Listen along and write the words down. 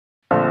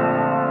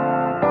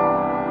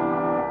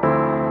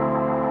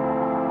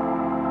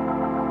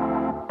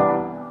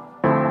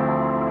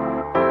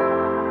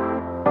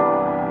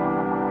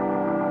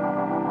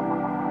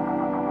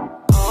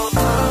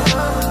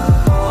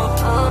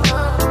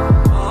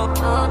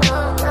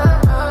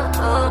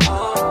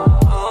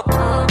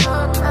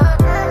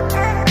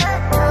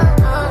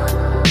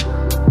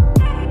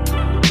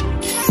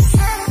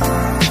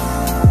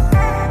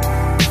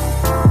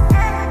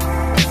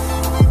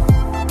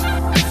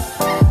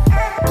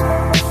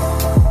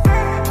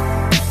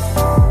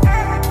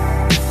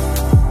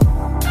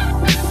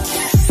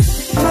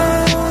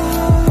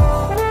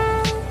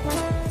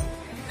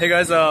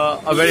guys,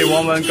 a very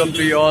warm welcome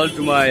to you all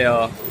to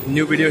my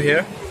new video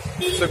here.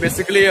 So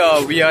basically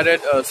we are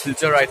at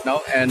Silchar right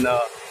now, and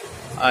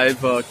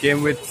I've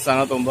came with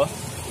Sana Tomba,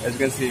 as you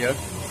can see here.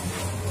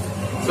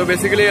 So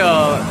basically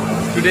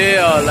today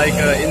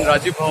in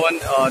Rajiv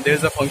Bhavan there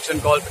is a function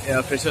called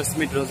Freshers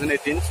Meet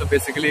 2018. So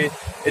basically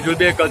it will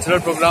be a cultural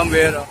program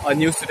where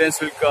new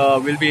students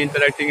will be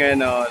interacting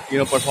and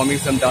performing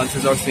some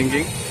dances or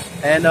singing.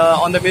 And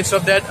on the midst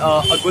of that,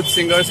 a good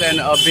singers and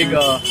a big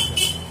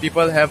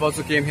people have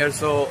also came here.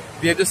 So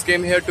we have just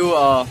came here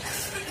to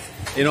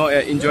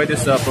enjoy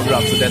this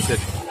program. So that's it.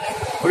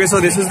 Okay,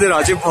 so this is the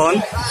Rajiv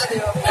Bhavan,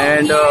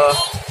 and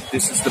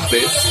this is the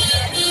place.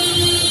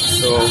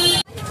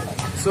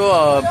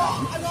 So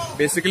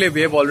basically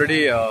we have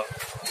already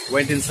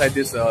went inside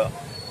this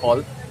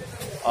hall.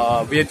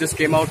 We have just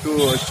came out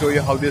to show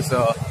you how this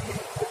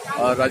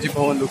Rajiv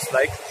Bhavan looks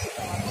like.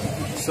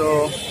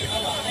 So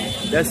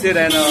that's it,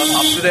 and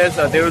after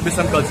that there will be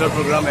some cultural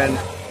program, and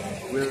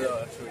we'll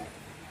show you.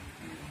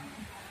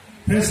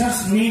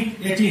 Freshers Meet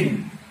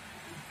 18.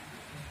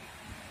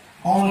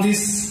 On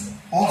this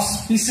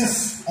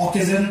auspicious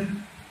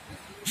occasion,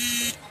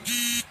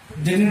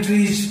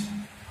 dignitaries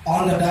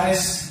on the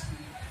dais,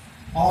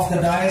 off the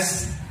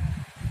dais,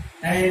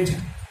 and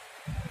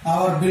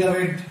our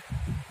beloved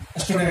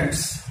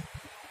students.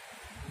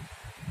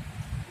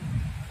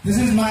 This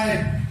is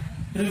my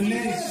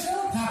privilege.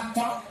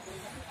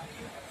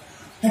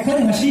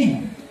 أكون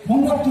ماشين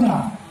هم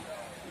دكتورنا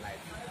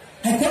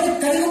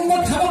أكون كلام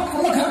ما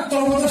خبر ما خبر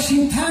تلو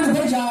تشين ثان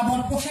برجع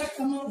بالبوشة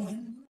كمان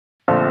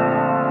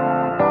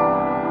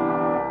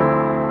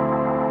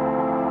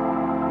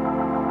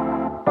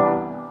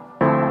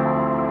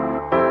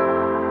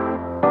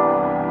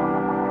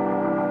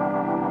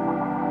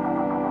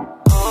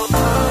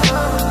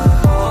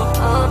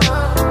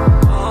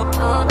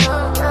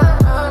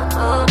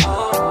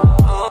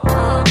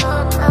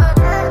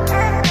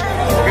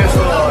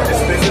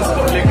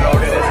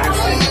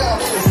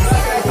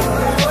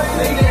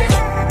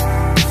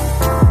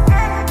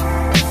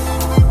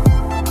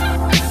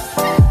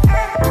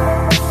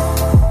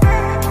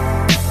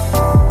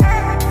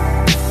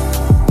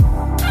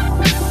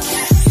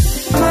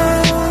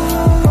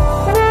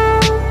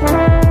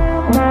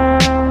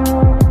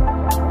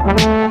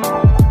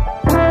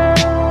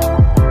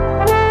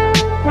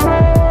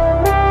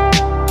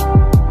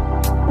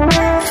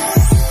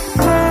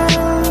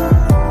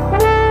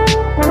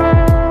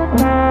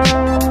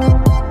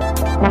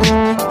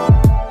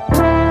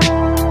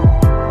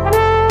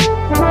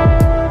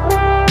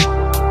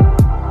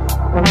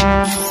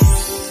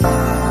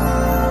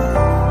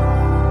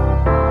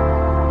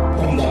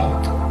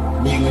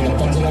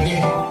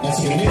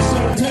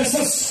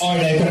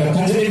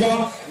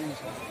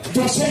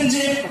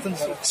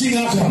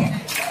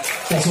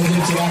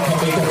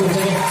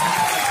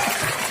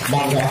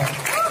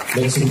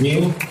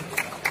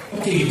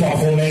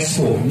performance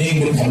ko ning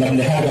thalam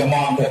le ha ma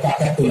ko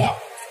ka tula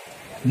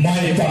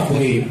mai ta ko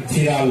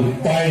final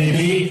pai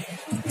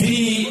di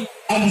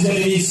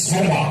Anjali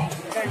Sharma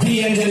bi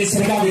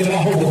ra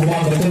ho ma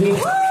ko tu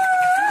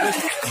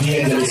di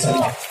Anjali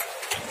Sharma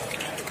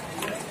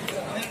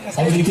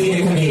ai ti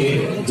ko ni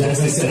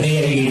janse se ne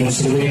ai no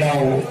suwela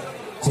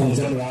khong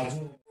jan raju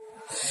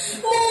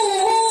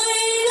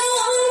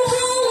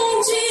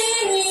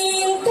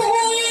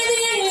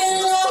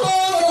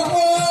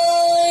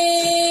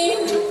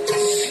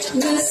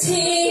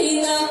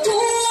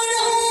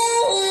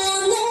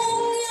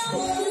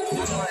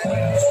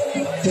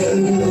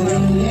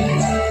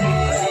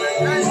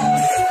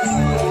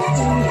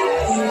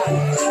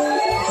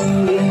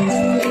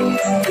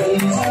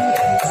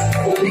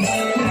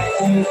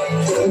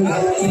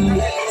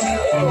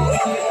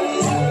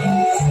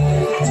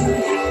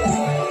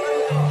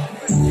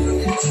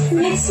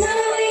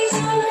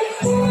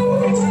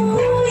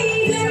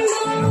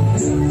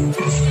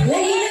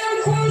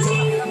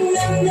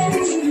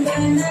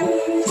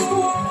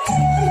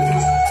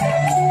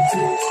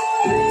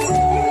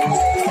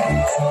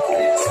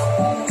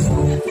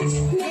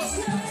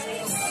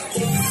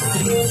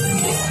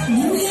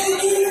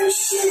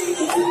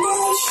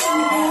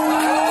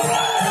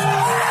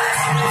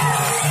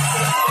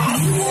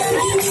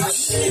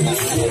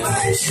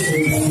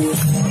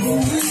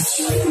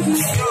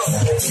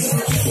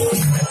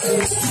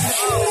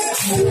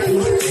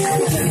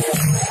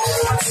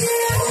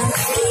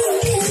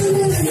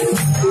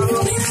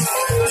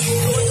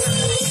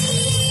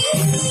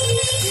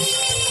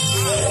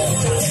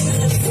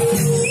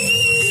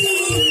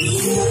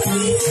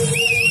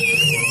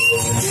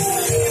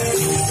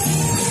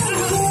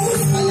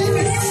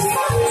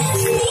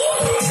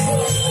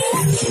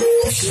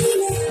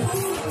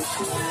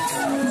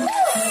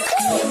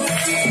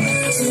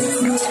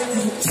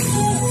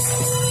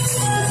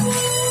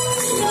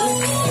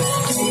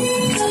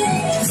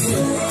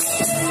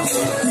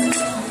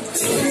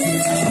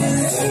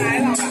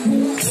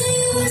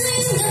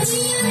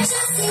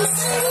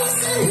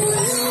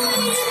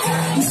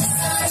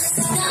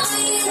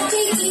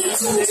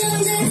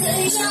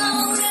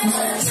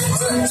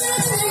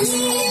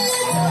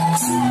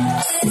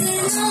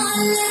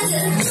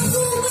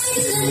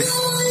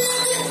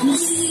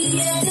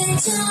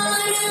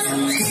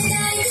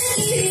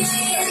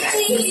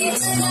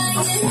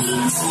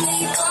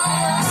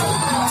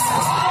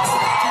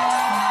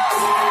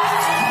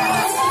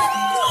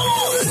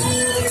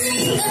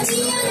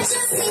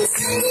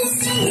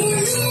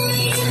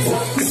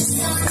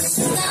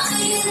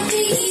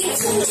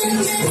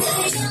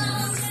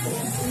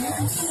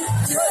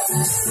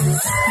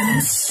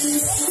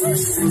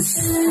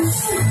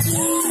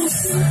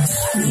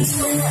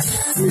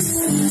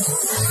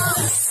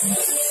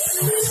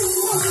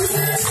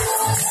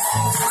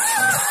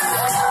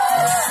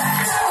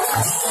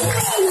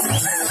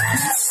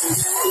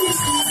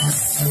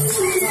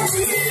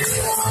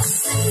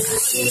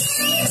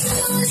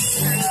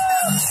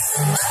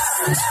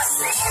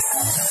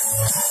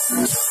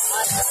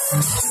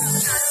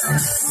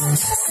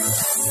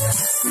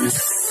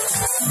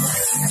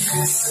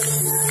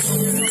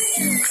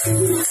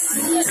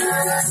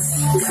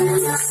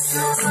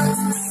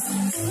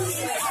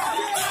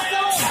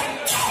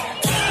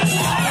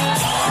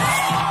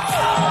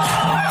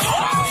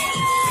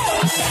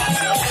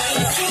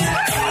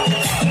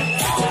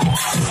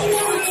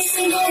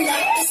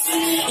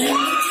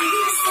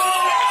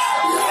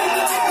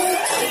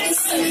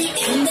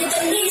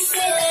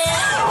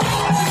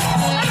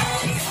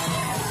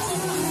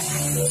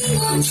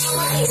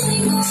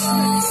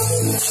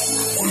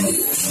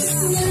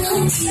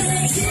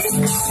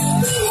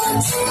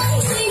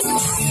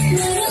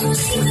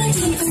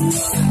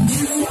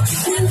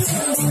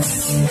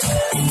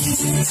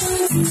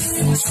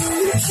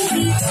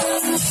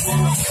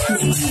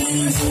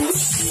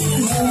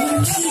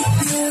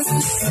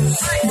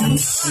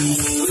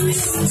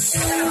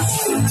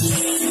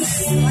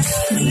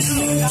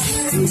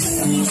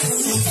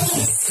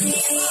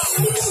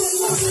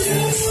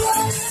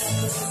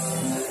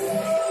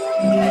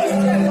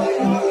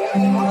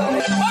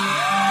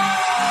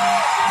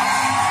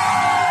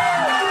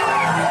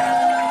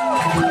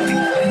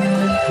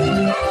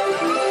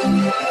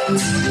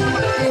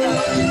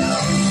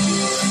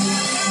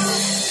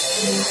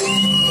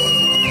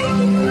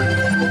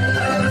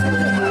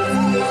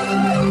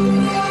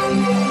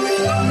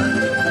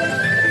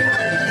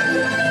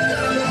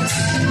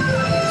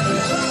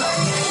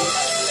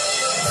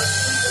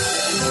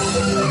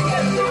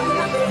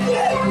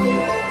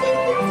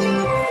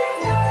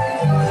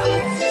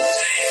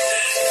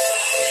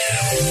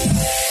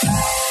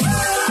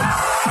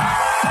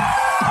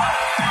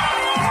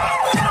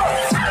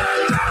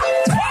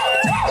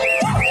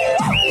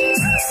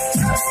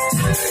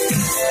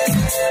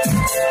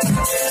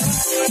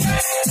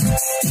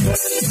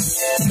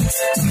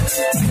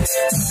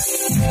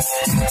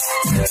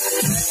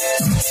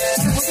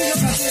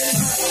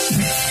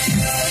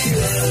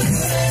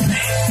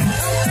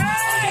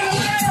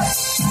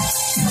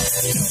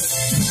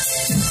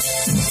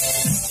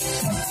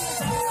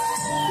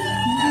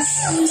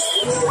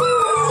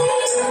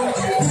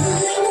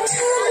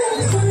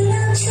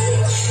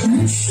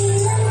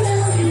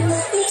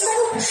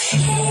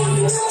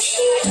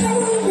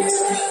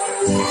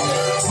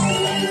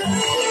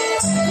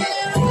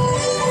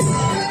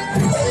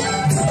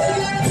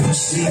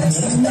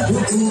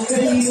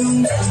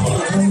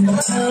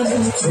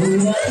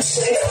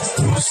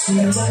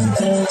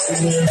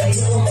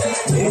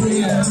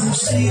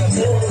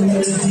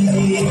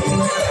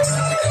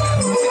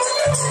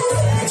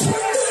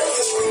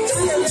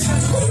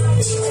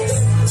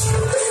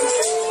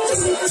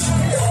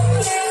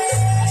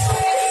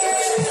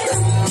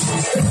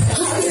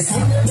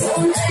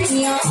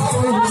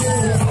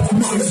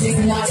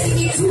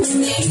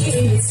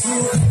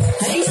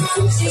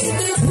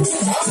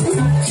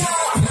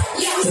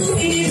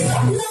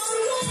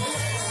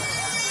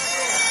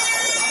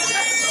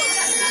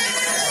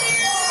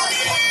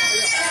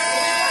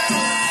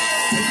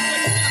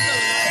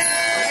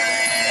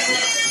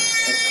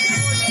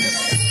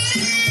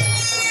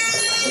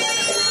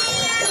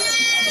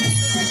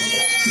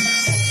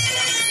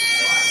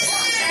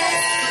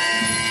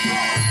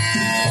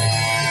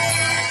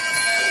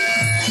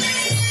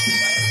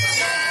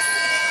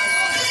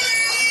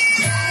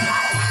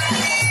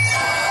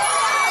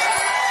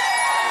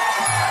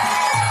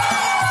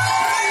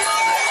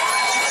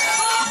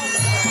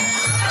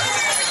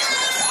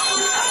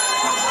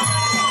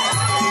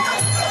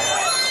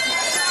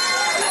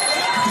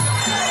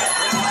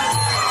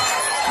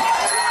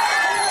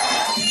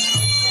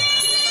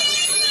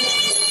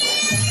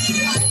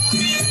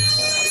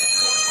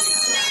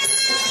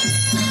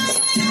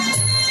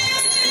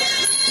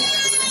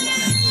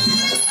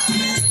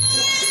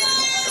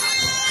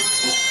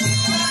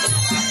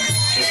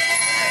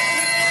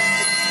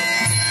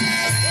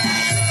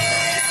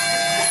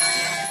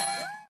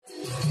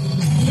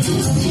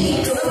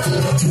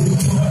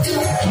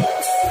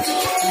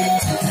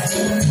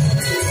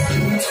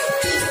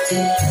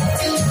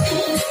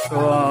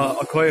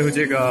अखोई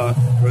हुजेग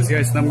Rossi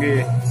हाइसनम की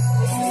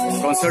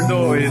concert दो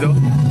ये दो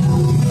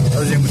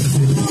और ये मुझे